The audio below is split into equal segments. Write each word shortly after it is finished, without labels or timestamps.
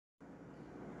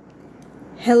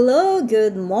Hello,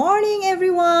 good morning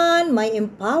everyone, my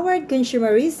empowered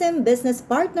consumerism business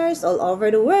partners all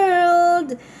over the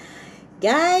world.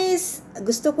 Guys,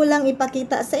 gusto ko lang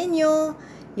ipakita sa inyo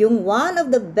yung one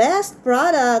of the best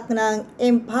product ng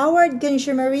empowered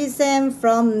consumerism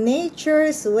from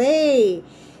Nature's Way,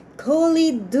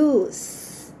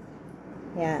 Choleduz.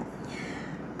 Yeah.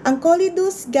 Ang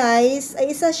Choleduz, guys,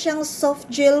 ay isa siyang soft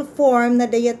gel form na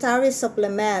dietary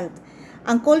supplement.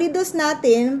 Ang Choleduz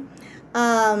natin,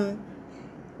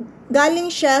 galing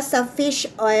siya sa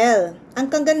fish oil. Ang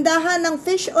kagandahan ng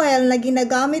fish oil na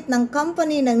ginagamit ng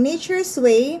company ng Nature's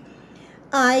Way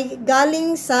ay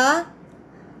galing sa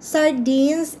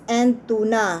sardines and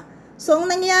tuna. So, ang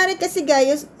nangyari kasi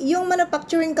guys, yung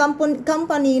manufacturing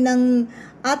company ng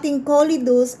ating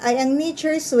Choleduz ay ang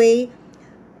Nature's Way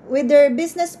with their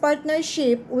business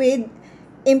partnership with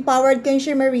Empowered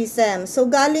Consumerism. So,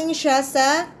 galing siya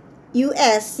sa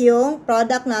US, yung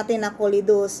product natin na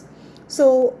Choleduz.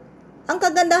 So, ang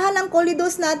kagandahan ng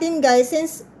Choleduz natin guys,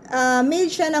 since made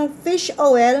siya ng fish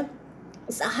oil,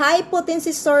 is a high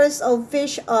potency source of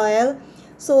fish oil.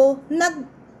 So,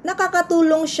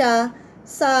 nakakatulong siya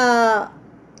sa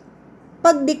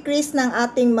pag-decrease ng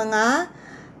ating mga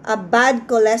bad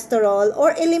cholesterol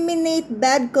or eliminate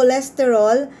bad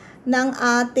cholesterol ng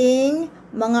ating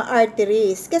mga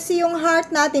arteries. Kasi yung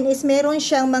heart natin is meron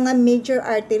siyang mga major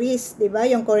arteries, 'di ba?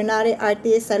 Yung coronary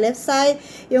arteries sa left side,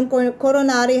 yung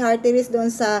coronary arteries doon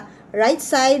sa right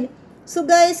side. So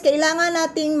guys, kailangan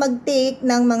nating mag-take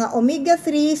ng mga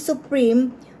omega-3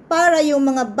 supreme para yung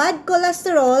mga bad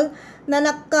cholesterol na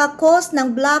nakaka-cause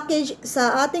ng blockage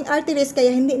sa ating arteries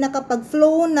kaya hindi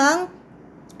nakapag-flow ng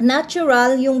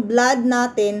natural yung blood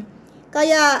natin.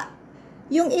 Kaya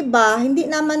yung iba hindi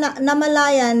naman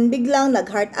namalayan, biglang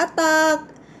nag-heart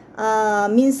attack,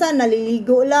 minsan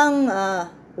naliligo lang,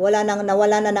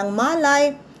 nawala na ng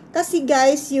malay. Kasi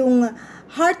guys, yung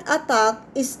heart attack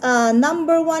is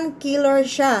number one killer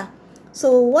siya.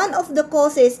 So one of the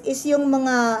causes is yung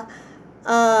mga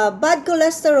bad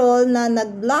cholesterol na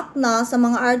nag-block na sa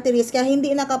mga arteries kaya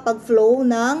hindi nakapag-flow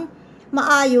ng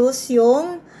maayos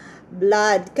yung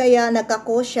blood. Kaya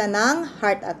nagkakos siya ng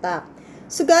heart attack.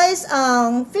 So guys,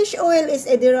 fish oil is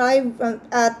a derived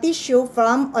tissue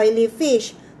from oily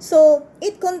fish. So,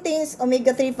 it contains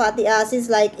omega-3 fatty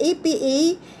acids like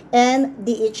APA and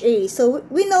DHA. So,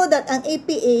 we know that ang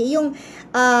APA, yung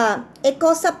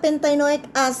eicosapentaenoic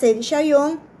acid, siya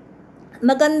yung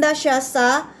maganda siya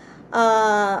sa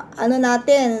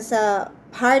sa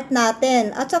heart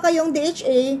natin. At saka yung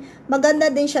DHA,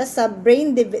 maganda din siya sa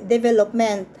brain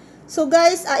development. So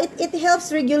guys, it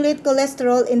helps regulate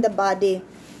cholesterol in the body.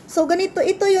 So ganito,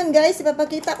 ito yun guys,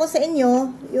 ipapakita ko sa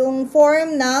inyo yung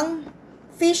form ng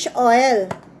fish oil.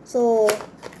 So,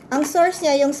 ang source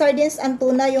niya, yung sardines and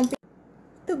tuna, yung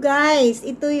ito guys,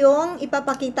 ito yung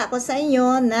ipapakita ko sa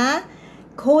inyo na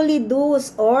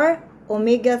Choleduz or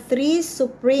omega-3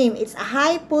 supreme. It's a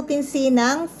high potency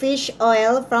ng fish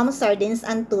oil from sardines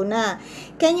and tuna.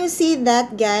 Can you see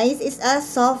that guys? It's a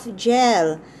soft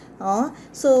gel. Oh,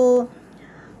 so,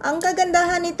 ang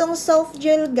kagandahan nitong soft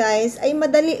gel guys ay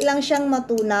madali lang siyang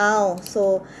matunaw.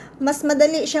 So, mas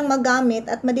madali siyang magamit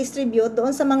at ma-distribute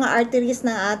doon sa mga arteries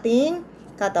ng ating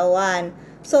katawan.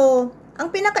 So,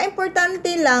 ang pinaka-importante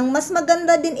lang, mas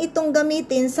maganda din itong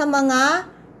gamitin sa mga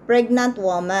pregnant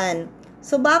woman.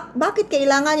 So, bakit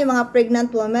kailangan yung mga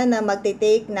pregnant woman na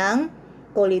magte-take ng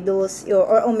Choleduz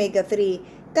or omega-3?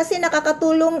 Kasi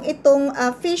nakakatulong itong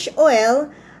fish oil.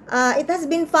 It has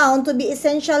been found to be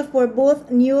essential for both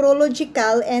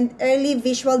neurological and early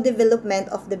visual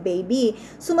development of the baby.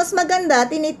 So, mas maganda,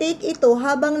 tinitake ito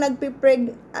habang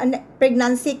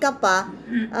nagpe-pregnancy ka pa,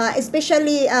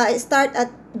 especially start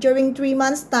at during 3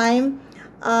 months time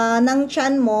ng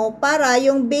tiyan mo para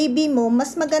yung baby mo,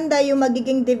 mas maganda yung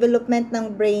magiging development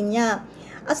ng brain niya.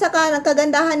 At saka, ang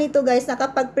kagandahan nito guys,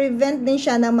 nakapag-prevent din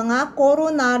siya ng mga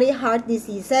coronary heart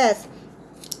diseases.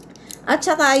 At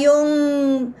saka yung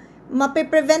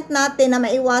mapiprevent natin na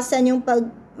maiwasan yung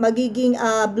magiging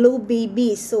blue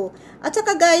baby. So, at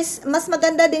saka guys, mas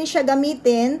maganda din siya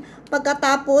gamitin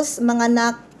pagkatapos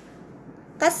manganak.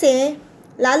 Kasi,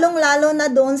 lalong-lalo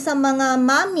na doon sa mga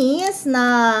mommies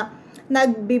na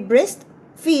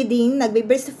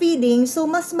nagbe-breastfeeding, so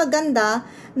mas maganda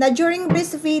na during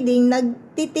breastfeeding,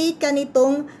 nagtitake ka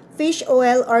nitong fish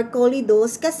oil or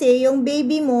Choleduz kasi yung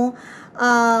baby mo,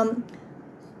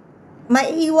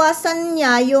 maiiwasan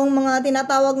niya yung mga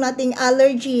tinatawag nating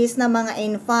allergies na mga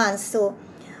infants. So,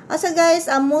 asa guys,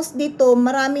 most dito,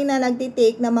 marami na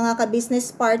nagtitake na mga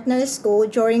ka-business partners ko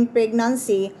during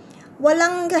pregnancy.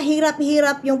 Walang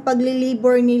kahirap-hirap yung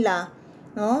paglilibor nila,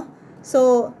 no?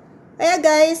 So, Kaya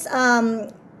guys,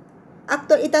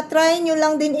 itatry nyo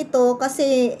lang din ito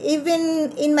kasi even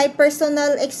in my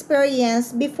personal experience,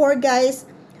 before guys,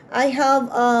 I have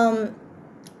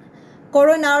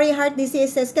coronary heart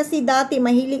diseases kasi dati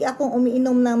mahilig akong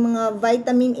umiinom ng mga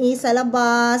vitamin E sa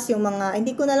labas, yung mga,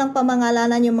 hindi ko na lang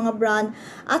pamangalanan yung mga brand,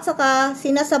 at saka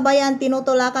sinasabayan,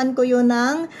 tinutulakan ko yun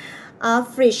ng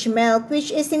fresh milk, which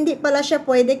is hindi pala siya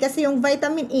pwede kasi yung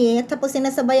vitamin E, tapos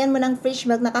sinasabayan mo ng fresh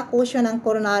milk, nakakause ng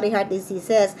coronary heart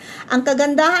diseases. Ang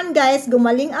kagandahan guys,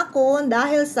 gumaling ako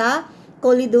dahil sa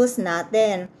Choleduz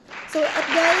natin. So, at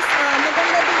guys,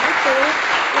 maganda din ito,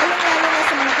 lalong-lalo na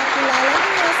sa mga kakilala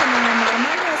niyo, sa mga mama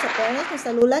niyo, sa parents niyo,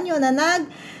 sa lula niyo na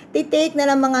nag-take na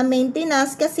ng mga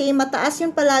maintenance kasi mataas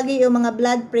yun palagi yung mga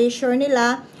blood pressure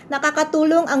nila.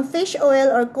 Nakakatulong ang fish oil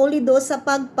or Choleduz sa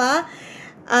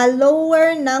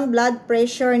lower ng blood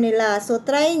pressure nila. So,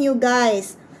 try nyo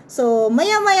guys. So,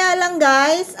 maya-maya lang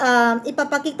guys,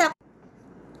 ipapakita.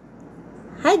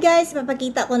 Hi guys,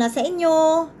 ipapakita ko na sa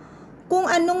inyo kung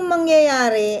anong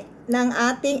mangyayari ng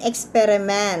ating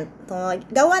experiment.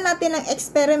 Gawa natin ng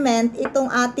experiment itong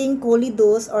ating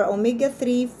Choleduz or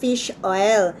omega-3 fish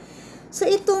oil. So,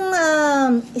 itong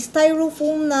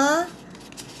styrofoam na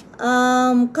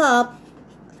cup,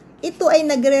 ito ay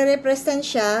nagre-represent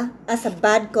siya as a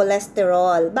bad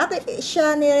cholesterol. Bakit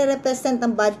siya nire-represent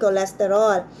ang bad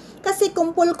cholesterol? Kasi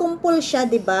kumpul-kumpul siya,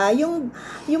 'di ba? Yung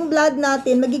blood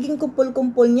natin magiging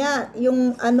kumpul-kumpul niya,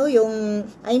 yung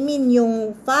yung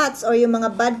fats or yung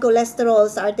mga bad cholesterol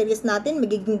sa arteries natin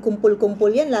magiging kumpul-kumpul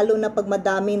yan lalo na pag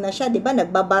madami na siya, 'di ba?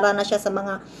 Nagbabara na siya sa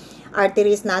mga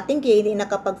arteries natin kaya hindi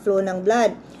nakapag-flow ng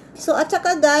blood. So at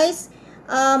saka guys,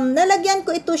 nalagyan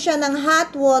ko ito siya ng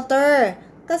hot water.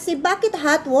 Kasi bakit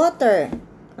hot water?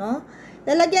 No?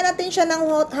 Lalagyan natin siya ng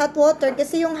hot water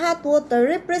kasi yung hot water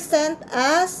represent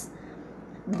as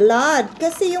blood.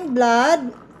 Kasi yung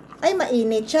blood ay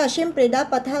mainit siya. Siyempre,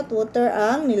 dapat hot water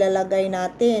ang nilalagay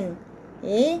natin.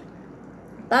 Okay?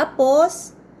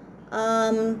 Tapos,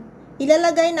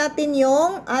 ilalagay natin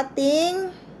yung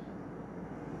ating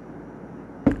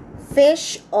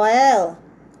fish oil.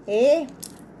 Okay?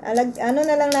 Ano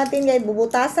na lang natin guys,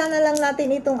 bubutasan na lang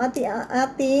natin itong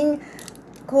ating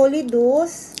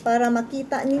Choleduz para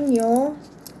makita ninyo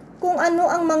kung ano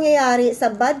ang mangyayari sa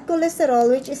bad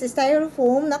cholesterol, which is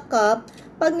styrofoam na cup,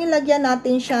 pag nilagyan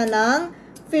natin siya ng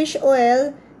fish oil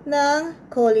ng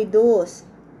Choleduz.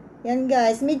 Yan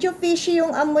guys, medyo fishy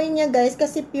yung amoy niya guys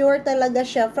kasi pure talaga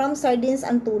siya from sardines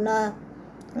and tuna.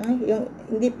 Yung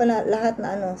hindi pa na lahat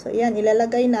na ano. So yan,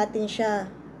 ilalagay natin siya.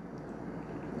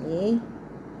 Okay.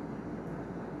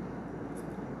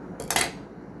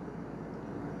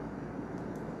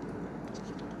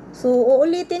 So,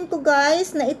 uulitin ko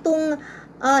guys na itong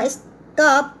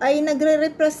cup ay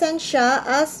nagre-represent siya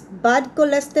as bad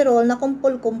cholesterol na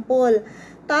kumpul-kumpul.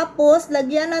 Tapos,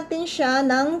 lagyan natin siya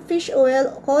ng fish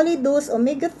oil, Choleduz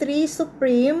omega-3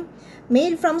 Supreme,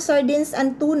 made from sardines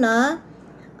and tuna.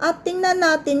 At tingnan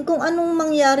natin kung anong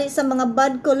mangyari sa mga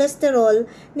bad cholesterol.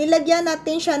 Nilagyan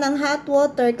natin siya ng hot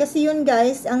water kasi yun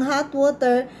guys, ang hot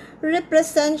water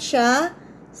represent siya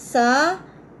sa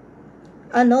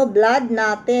blood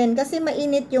natin. Kasi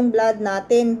mainit yung blood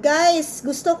natin. Guys,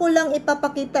 gusto ko lang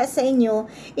ipapakita sa inyo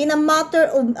in a matter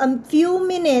of a few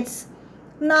minutes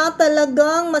na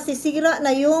talagang masisira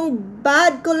na yung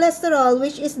bad cholesterol,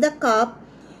 which is the cup.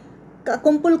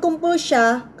 Kumpul-kumpul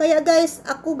siya. Kaya guys,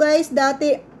 ako guys,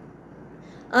 dati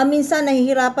minsan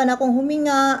nahihirapan akong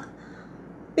huminga.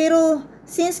 Pero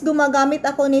since gumagamit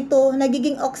ako nito,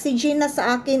 nagiging oxygen na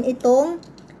sa akin itong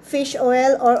fish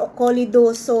oil or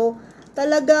Choleduz. So,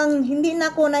 talagang hindi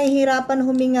na ako nahihirapan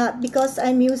huminga because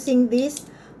I'm using this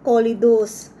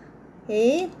Choleduz.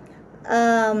 Okay?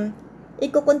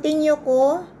 Iko-continue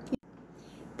ko.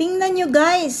 Tingnan nyo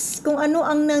guys kung ano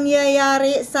ang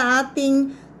nangyayari sa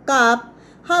ating cup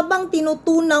habang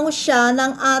tinutunaw siya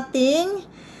ng ating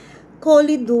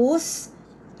Choleduz.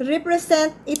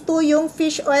 Represent ito yung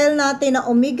fish oil natin na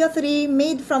omega-3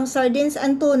 made from sardines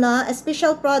and tuna, a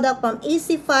special product from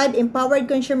EC5 Empowered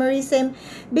Consumerism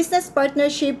Business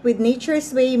Partnership with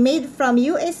Nature's Way, made from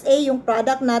USA yung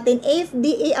product natin,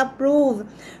 FDA approved.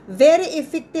 Very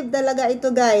effective talaga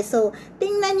ito guys. So,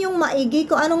 tingnan yung maigi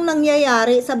kung anong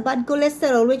nangyayari sa bad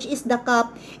cholesterol, which is the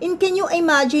cup. And can you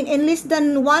imagine, in less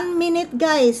than 1 minute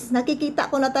guys, nakikita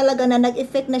ko na talaga na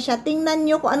nag-effect na siya. Tingnan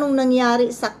nyo kung anong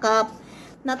nangyari sa cup.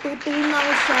 Natutunaw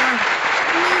siya.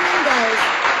 Meaning guys,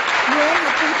 yun,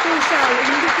 naputol siya.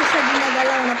 Hindi ko siya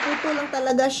ginagalaw. Naputol lang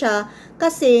talaga siya.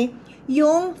 Kasi,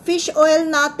 yung fish oil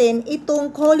natin, itong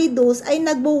Choleduz, ay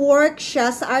nagbo-work siya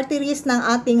sa arteries ng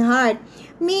ating heart.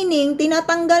 Meaning,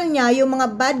 tinatanggal niya yung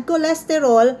mga bad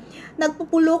cholesterol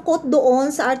nagpupulukot doon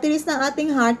sa arteries ng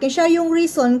ating heart, kaya siya yung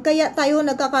reason kaya tayo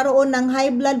nagkakaroon ng high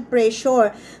blood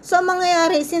pressure. So, ang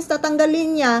mangyayari, since tatanggalin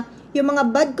niya yung mga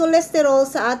bad cholesterol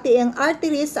sa ating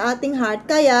arteries, sa ating heart,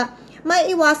 kaya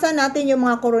maiiwasan natin yung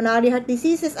mga coronary heart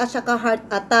diseases at saka heart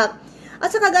attack. At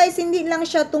saka guys, hindi lang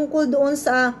siya tungkol doon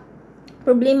sa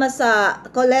problema sa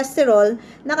cholesterol,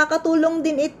 nakakatulong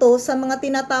din ito sa mga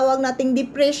tinatawag nating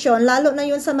depression, lalo na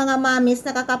yun sa mga mamis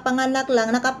na kakapanganak lang,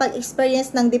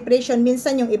 nakapag-experience ng depression.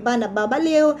 Minsan yung iba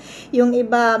nababaliw, yung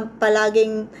iba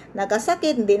palaging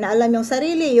nagkasakit, hindi na alam yung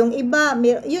sarili, yung iba,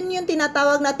 yun yung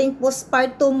tinatawag nating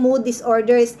postpartum mood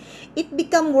disorders. It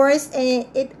become worse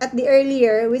at the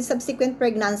earlier with subsequent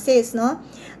pregnancies, no?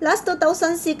 Last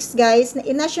 2006 guys,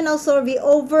 in national survey,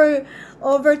 over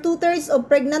 2/3 of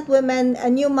pregnant women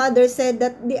and new mothers said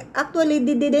that they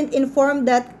didn't inform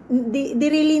that they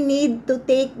really need to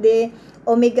take the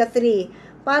omega-3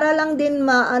 para lang din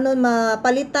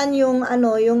mapalitan yung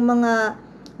yung mga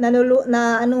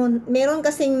meron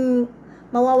kasing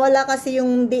mawawala kasi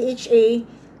yung DHA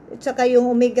at saka yung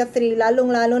omega-3,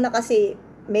 lalong-lalo na kasi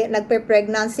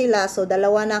nagpe-pregnant sila, so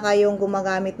dalawa na kayong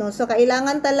gumagamit nun. So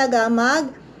kailangan talaga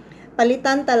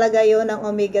palitan talaga yon ng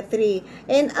omega-3.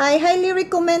 And I highly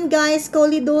recommend guys,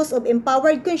 Choleduz of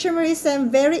Empowered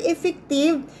Consumerism, very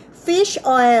effective fish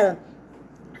oil.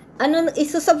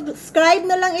 Isusubscribe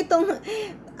na lang itong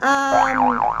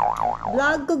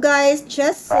vlog ko guys.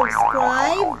 Just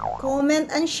subscribe, comment,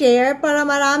 and share para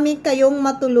marami kayong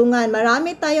matulungan.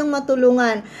 Marami tayong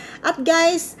matulungan. At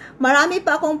guys, marami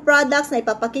pa akong products na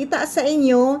ipapakita sa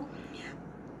inyo.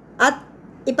 At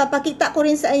ipapakita ko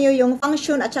rin sa inyo yung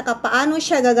function at saka paano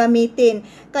siya gagamitin.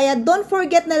 Kaya don't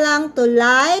forget na lang to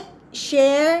like,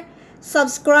 share,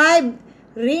 subscribe,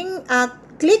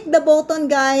 click the button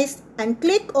guys, and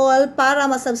click all para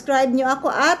ma-subscribe nyo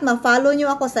ako at ma-follow nyo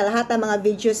ako sa lahat ng mga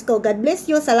videos ko. God bless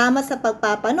you. Salamat sa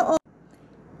pagpapanood.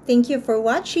 Thank you for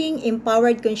watching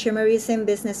Empowered Consumerism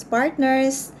Business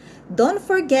Partners. Don't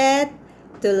forget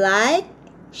to like,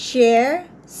 share,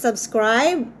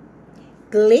 subscribe,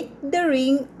 click the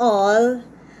ring all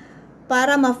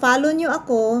para ma-follow nyo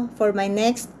ako for my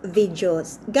next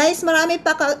videos. Guys, marami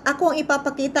pa akong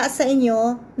ipapakita sa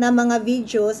inyo na mga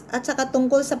videos at saka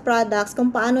tungkol sa products,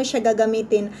 kung paano siya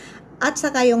gagamitin at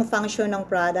saka yung function ng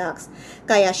products.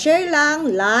 Kaya share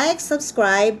lang, like,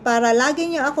 subscribe para lagi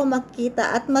nyo ako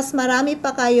makita at mas marami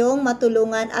pa kayong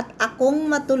matulungan at akong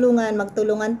matulungan.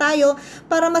 Magtulungan tayo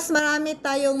para mas marami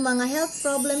tayong mga health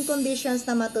problem conditions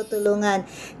na matutulungan.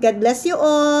 God bless you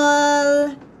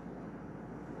all!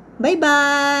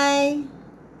 Bye-bye!